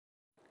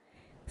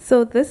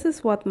So this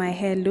is what my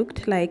hair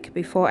looked like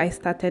before I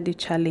started the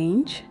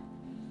challenge.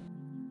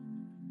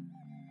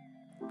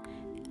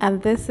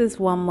 And this is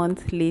 1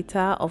 month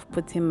later of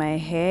putting my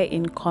hair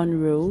in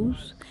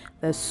cornrows.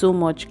 There's so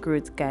much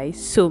growth,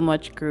 guys, so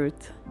much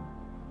growth.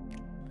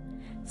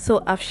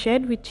 So I've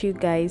shared with you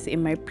guys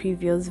in my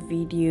previous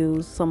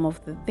videos some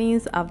of the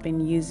things I've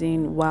been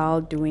using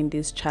while doing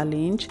this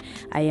challenge.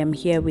 I am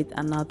here with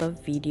another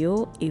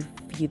video. If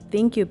you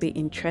think you'll be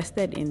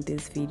interested in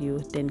this video,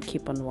 then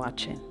keep on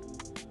watching.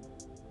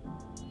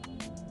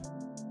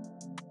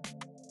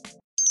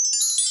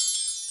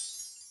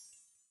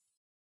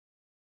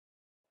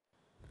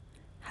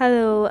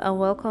 Hello and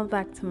welcome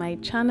back to my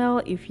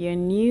channel. If you're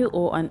new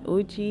or an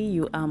OG,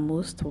 you are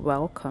most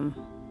welcome.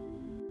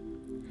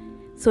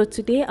 So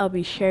today I'll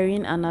be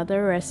sharing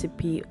another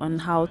recipe on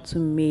how to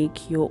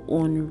make your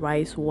own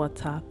rice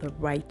water the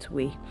right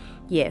way.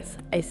 Yes,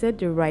 I said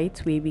the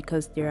right way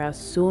because there are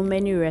so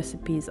many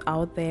recipes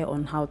out there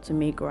on how to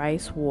make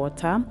rice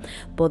water,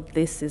 but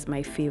this is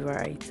my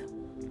favorite.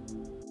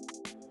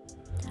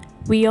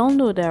 We all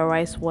know that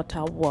rice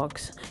water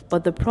works,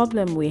 but the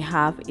problem we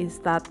have is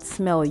that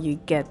smell you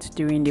get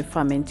during the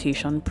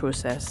fermentation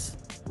process.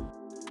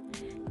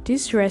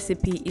 This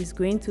recipe is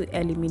going to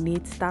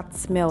eliminate that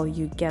smell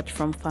you get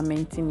from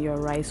fermenting your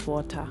rice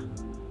water.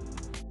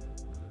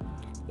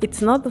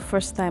 It's not the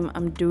first time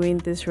I'm doing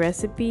this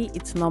recipe,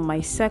 it's not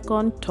my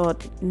second, third,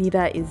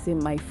 neither is it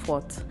my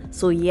fourth.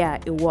 So yeah,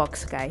 it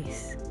works,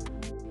 guys.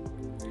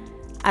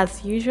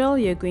 As usual,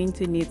 you're going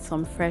to need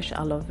some fresh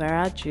aloe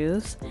vera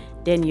juice,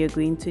 then you're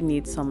going to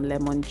need some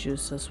lemon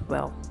juice as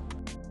well.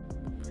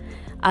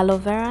 Aloe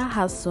vera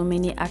has so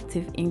many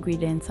active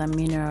ingredients and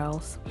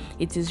minerals.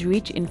 It is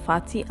rich in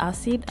fatty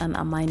acid and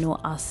amino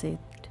acid.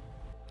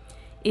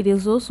 It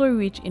is also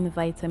rich in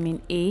vitamin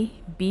A,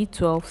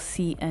 B12,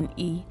 C, and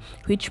E,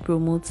 which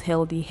promotes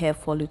healthy hair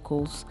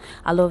follicles.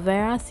 Aloe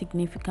vera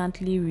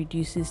significantly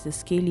reduces the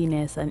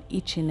scaliness and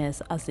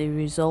itchiness as a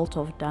result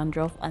of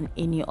dandruff and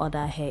any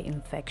other hair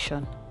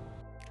infection.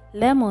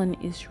 Lemon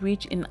is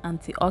rich in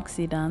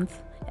antioxidants,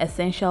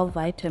 essential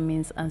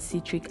vitamins, and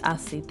citric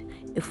acid,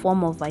 a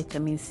form of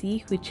vitamin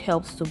C which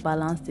helps to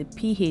balance the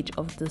pH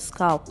of the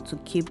scalp to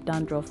keep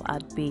dandruff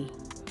at bay.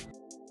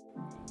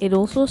 It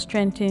also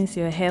strengthens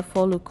your hair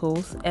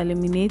follicles,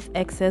 eliminates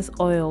excess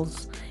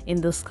oils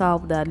in the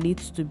scalp that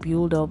leads to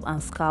buildup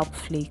and scalp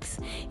flakes.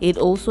 It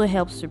also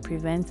helps to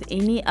prevent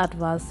any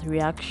adverse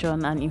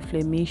reaction and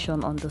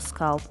inflammation on the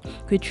scalp,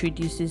 which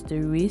reduces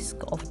the risk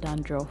of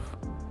dandruff.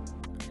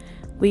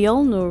 We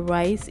all know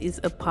rice is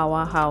a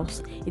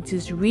powerhouse. It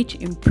is rich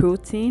in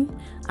protein,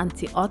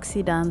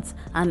 antioxidants,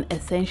 and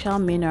essential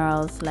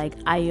minerals like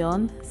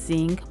iron,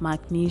 zinc,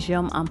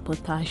 magnesium, and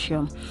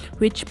potassium,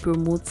 which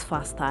promotes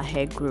faster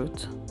hair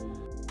growth.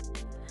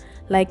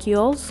 Like you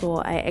all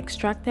saw, I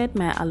extracted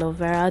my aloe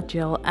vera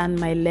gel and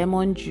my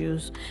lemon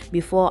juice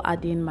before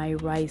adding my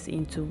rice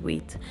into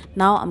it.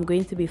 Now I'm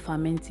going to be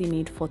fermenting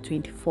it for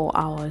 24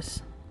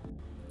 hours.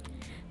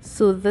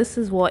 So this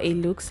is what it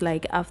looks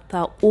like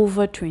after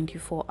over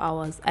 24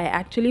 hours. I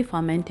actually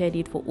fermented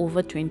it for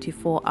over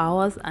 24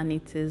 hours and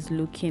it is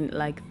looking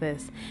like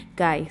this.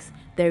 Guys,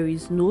 there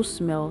is no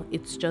smell.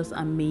 It's just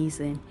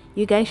amazing.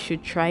 You guys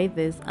should try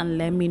this and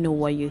let me know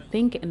what you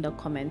think in the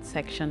comment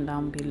section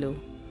down below.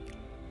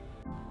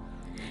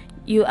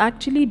 You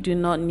actually do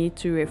not need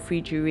to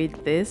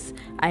refrigerate this.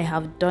 I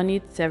have done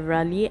it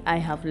severally. I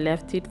have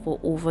left it for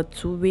over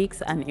 2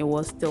 weeks and it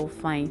was still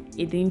fine.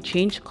 It didn't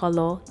change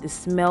color. The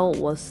smell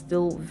was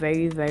still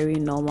very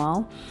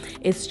normal.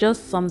 It's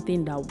just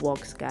something that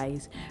works,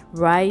 guys.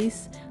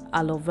 Rice,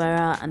 aloe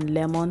vera, and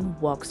lemon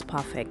works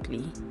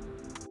perfectly.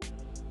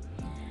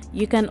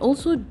 You can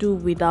also do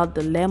without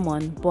the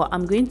lemon, but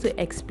I'm going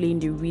to explain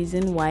the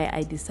reason why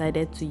I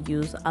decided to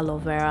use aloe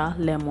vera,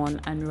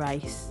 lemon, and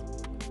rice.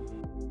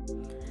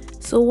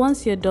 So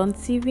once you're done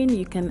sieving,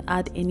 you can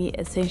add any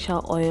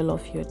essential oil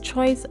of your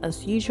choice.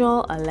 As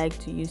usual, I like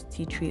to use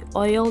tea tree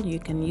oil. You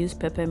can use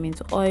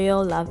peppermint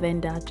oil,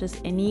 lavender, just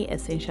any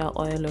essential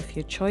oil of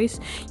your choice.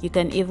 You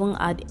can even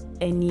add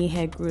any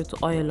hair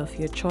growth oil of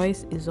your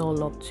choice. It's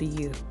all up to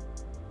you.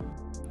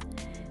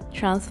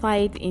 Transfer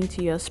it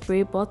into your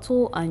spray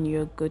bottle and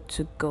you're good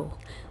to go.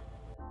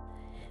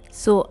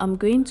 So I'm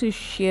going to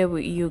share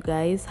with you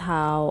guys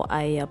how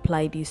I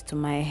apply this to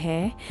my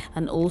hair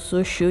and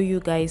also show you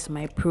guys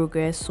my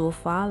progress so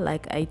far.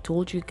 Like I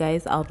told you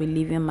guys, I'll be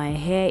leaving my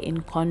hair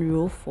in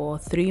cornrow for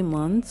 3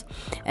 months,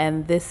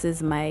 and this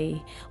is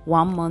my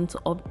 1 month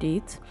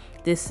update.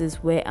 This is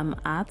where I'm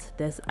at.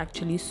 There's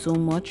actually so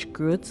much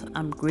growth.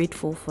 I'm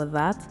grateful for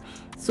that.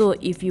 So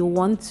if you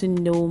want to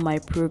know my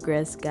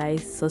progress,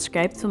 guys,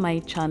 subscribe to my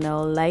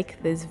channel,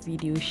 like this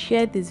video,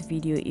 share this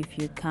video if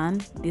you can.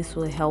 This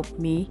will help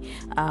me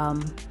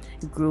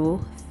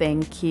grow.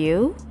 Thank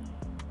you.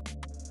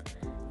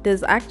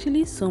 There's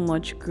actually so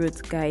much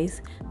growth,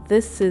 guys.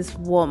 This is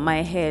what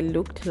my hair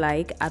looked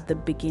like at the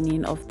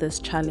beginning of this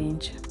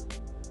challenge.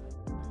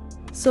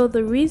 So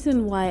the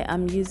reason why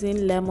I'm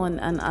using lemon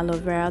and aloe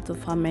vera to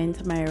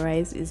ferment my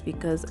rice is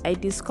because I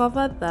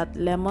discovered that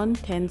lemon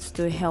tends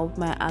to help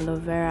my aloe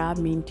vera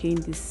maintain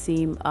the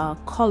same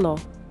color.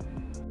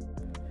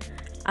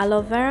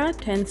 Aloe vera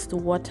tends to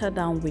water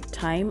down with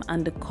time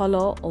and the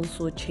color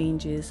also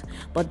changes,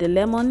 but the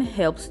lemon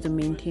helps to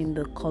maintain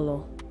the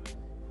color.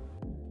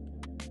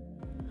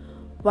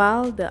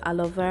 While the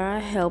aloe vera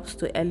helps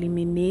to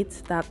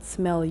eliminate that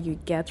smell you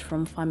get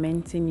from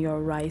fermenting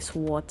your rice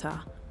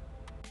water.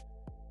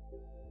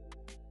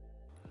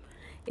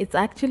 It's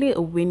actually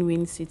a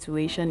win-win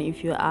situation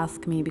if you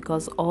ask me,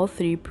 because all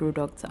three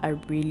products are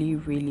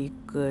really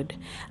good.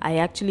 I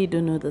actually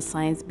don't know the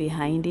science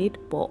behind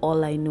it, but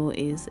all I know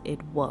is it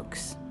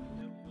works.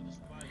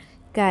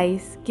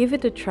 Guys, give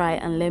it a try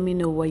and let me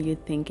know what you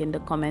think in the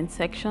comment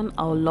section.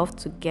 I would love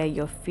to get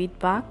your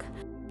feedback.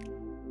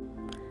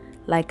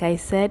 Like I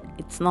said,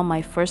 it's not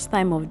my first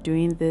time of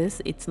doing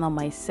this. It's not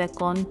my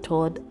second,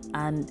 third,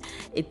 and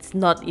it's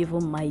not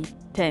even my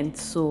 10th.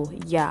 So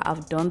yeah,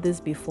 I've done this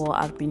before.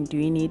 I've been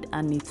doing it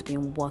and it's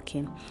been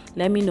working.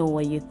 Let me know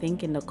what you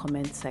think in the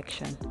comment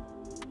section.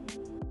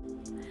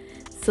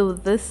 So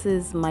this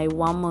is my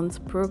 1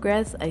 month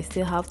progress. I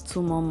still have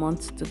 2 more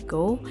months to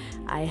go.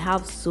 I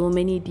have so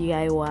many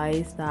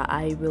DIYs that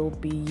I will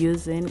be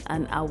using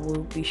and I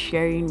will be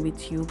sharing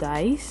with you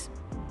guys.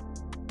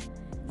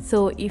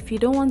 So if you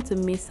don't want to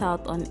miss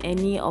out on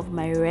any of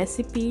my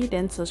recipe,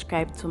 then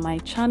subscribe to my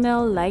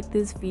channel, like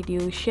this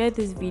video, share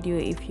this video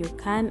if you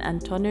can, and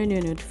turn on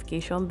your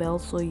notification bell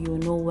so you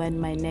know when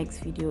my next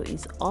video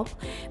is up,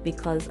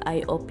 because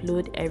I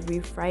upload every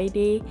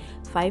Friday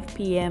 5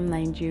 p.m.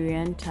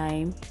 Nigerian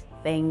time.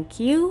 Thank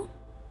you.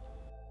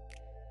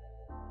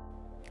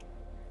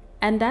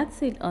 And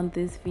that's it on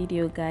this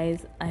video,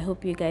 guys. I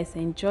hope you guys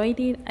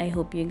enjoyed it. I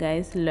hope you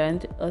guys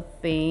learned a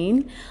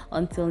thing.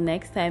 Until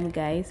next time,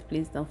 guys,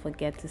 please don't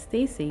forget to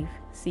stay safe.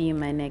 See you in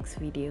my next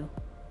video.